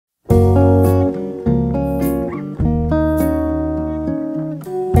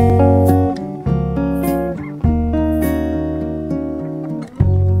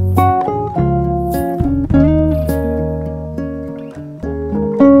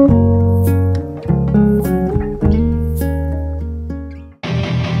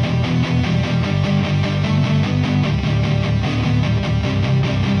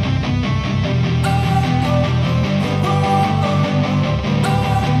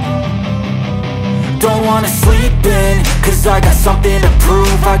wanna sleep in, cause I got something to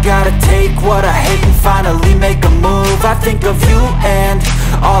prove. I gotta take what I hate and finally make a move. I think of you and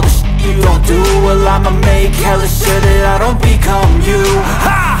all the shit you don't do. Well, I'ma make hella sure that I don't become you.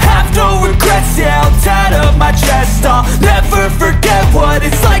 I have no regrets, yeah, I'll tie up my chest. I'll never forget what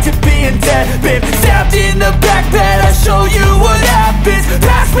it's like to be in debt. Been stabbed in the back bed, I'll show you what happens.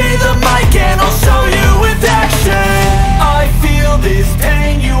 Pass me the mic and I'll show you with action. I feel this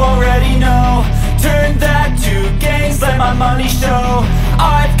pain, you already know. Turn that to gains, let my money show.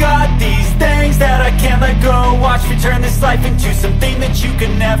 I've got these things that I can't let go. Watch me turn this life into something that you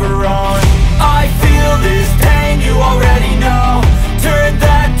can never own. I feel this pain, you already know. Turn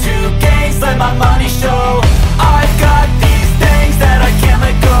that to gains, let my money show. I've got these things that I can't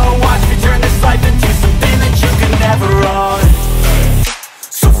let go. Watch me turn this life into something that you can never own.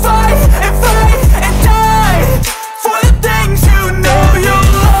 So fight and die for the things you know you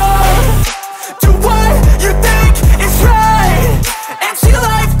love. Do what you think is right and see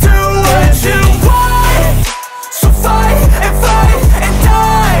life do what you want. So fight and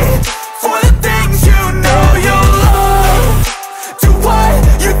die for the things you know you love. Do what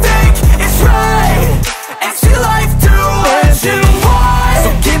you think is right and see life do what you want.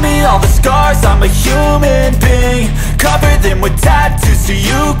 So give me all the scars, I'm a human being. Cover them with tattoos so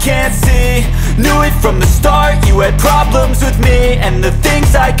you can't see. Knew it from the start, you had problems with me and the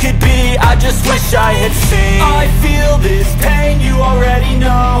things I could be, I just wish I had seen. I feel this pain, you already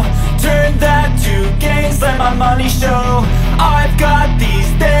know. Turn that to gains, let my money show. I've got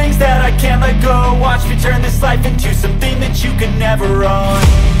these things that I can't let go. Watch me turn this life into something that you can never own.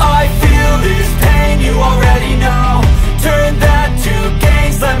 I feel this pain, you already know. Turn that to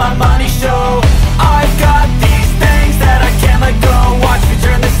gains, let my money show. I've got these things that I can't let go. Watch me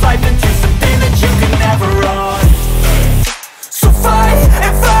turn this life into something that you can never own. So fight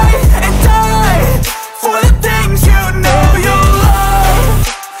and die for the things you know you love.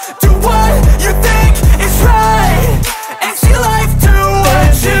 Do what you think is right and see life do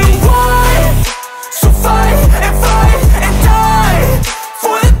what you want. So fight and die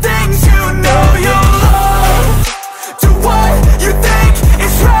for the things you know you love. Do what you think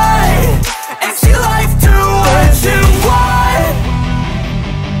is right and see life do what you want.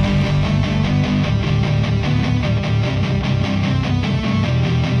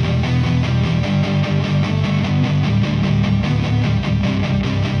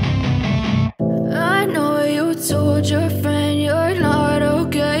 I know you told your friend you're not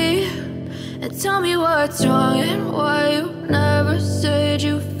okay, and tell me what's wrong and why you never said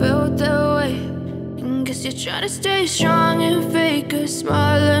you felt that way. And guess you're trying to stay strong and fake a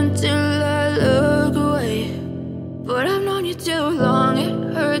smile until I look away. But I've known you too long,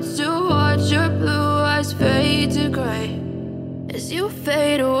 it hurts to watch your blue eyes fade to gray as you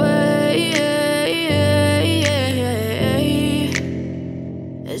fade away,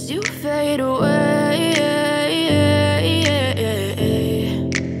 as you fade away.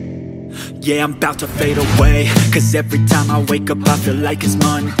 Yeah, I'm about to fade away, cause every time I wake up I feel like it's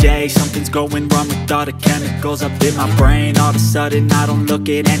Monday. Something's going wrong with all the chemicals up in my brain. All of a sudden I don't look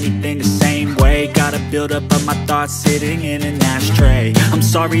at anything the same way. Got a buildup of my thoughts sitting in an ashtray. I'm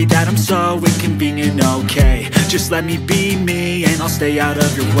sorry that I'm so inconvenient, okay. Just let me be me and I'll stay out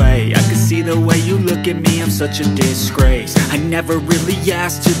of your way. I can see the way you look at me, I'm such a disgrace. I never really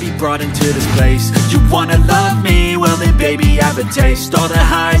asked to be brought into this place. You wanna love me? Well then baby I have a taste. All the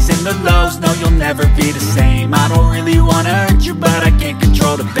highs and the lows, no you'll never be the same. I don't really wanna hurt you but I can't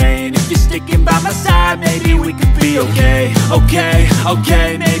control the pain. If you're sticking by my side maybe we could be okay.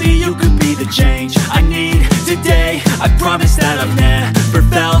 Okay, maybe you could be the change I need today. I promise that I've never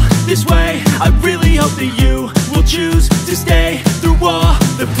felt this way. I really hope that you will choose to stay through all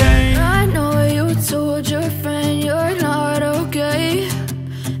the pain. I know you told your friend you're not okay,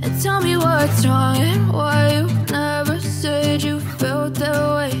 and tell me what's wrong and why you never said you felt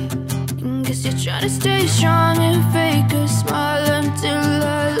that way. And guess you're trying to stay strong and fake a smile until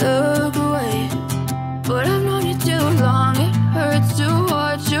I look away. But I've known you too long, it hurts to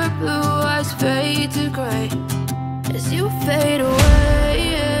watch your blue eyes fade to gray as you fade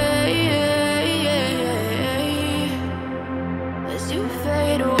away, as you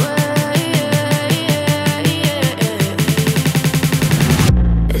fade away,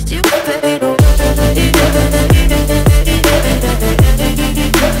 as you fade away.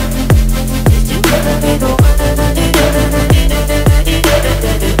 As you fade away.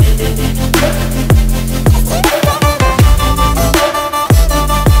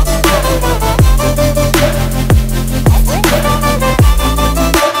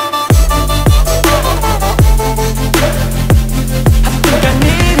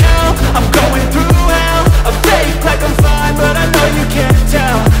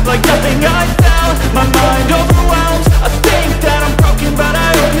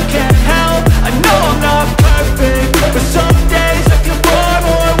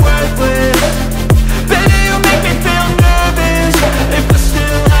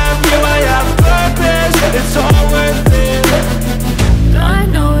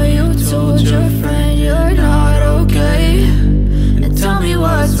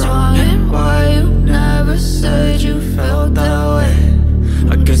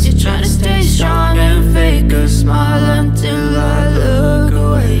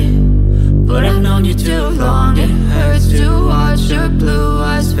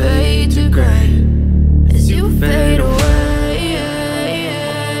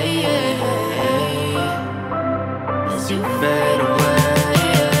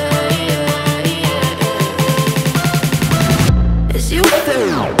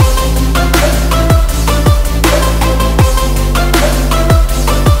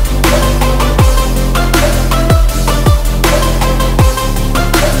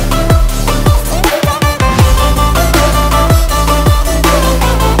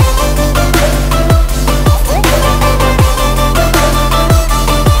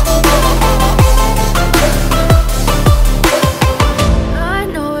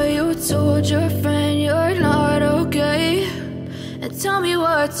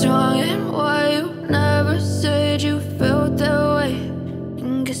 What's wrong and why you never said you felt that way?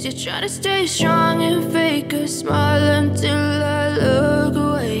 And guess you're trying to stay strong and fake a smile until I look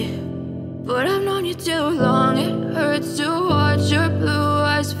away. But I've known you too long, it hurts to watch your blue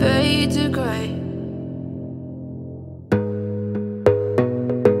eyes fade to gray.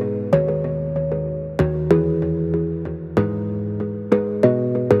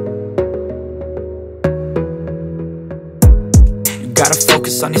 Gotta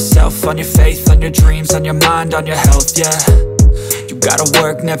focus on yourself, on your faith, on your dreams, on your mind, on your health, yeah. You gotta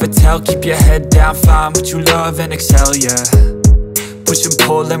work, never tell, keep your head down, find what you love and excel, yeah. Push and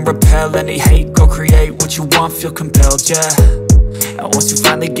pull and repel any hate, go create what you want, feel compelled, yeah. And once you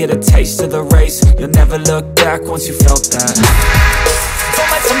finally get a taste of the race, you'll never look back once you felt that. Don't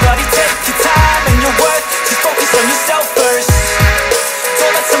let somebody take your time and your worth, just focus on yourself first.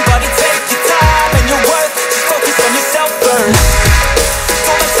 Don't let somebody take your time and your worth, just focus on yourself first.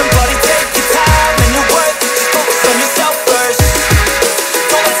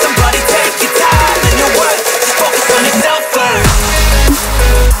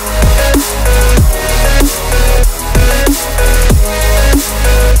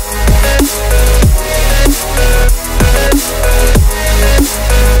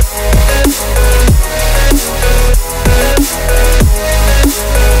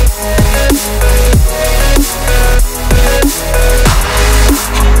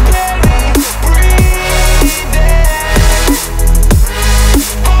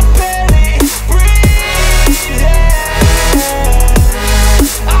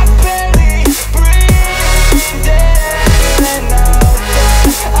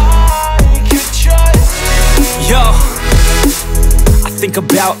 Think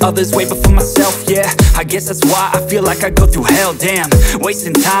about others way before myself, yeah. I guess that's why I feel like I go through hell, damn.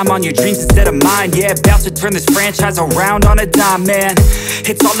 Wasting time on your dreams instead of mine, yeah. About to turn this franchise around on a dime, man.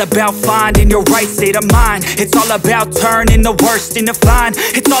 It's all about finding your right state of mind. It's all about turning the worst into fine.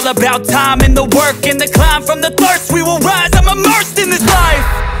 It's all about time and the work and the climb. From the thirst we will rise, I'm immersed in this life.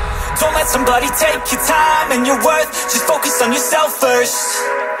 Don't let somebody take your time and your worth, just focus on yourself first.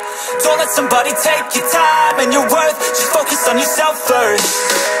 Don't let somebody take your time and your worth, just focus on yourself first.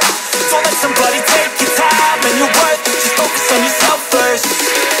 Don't let somebody take your time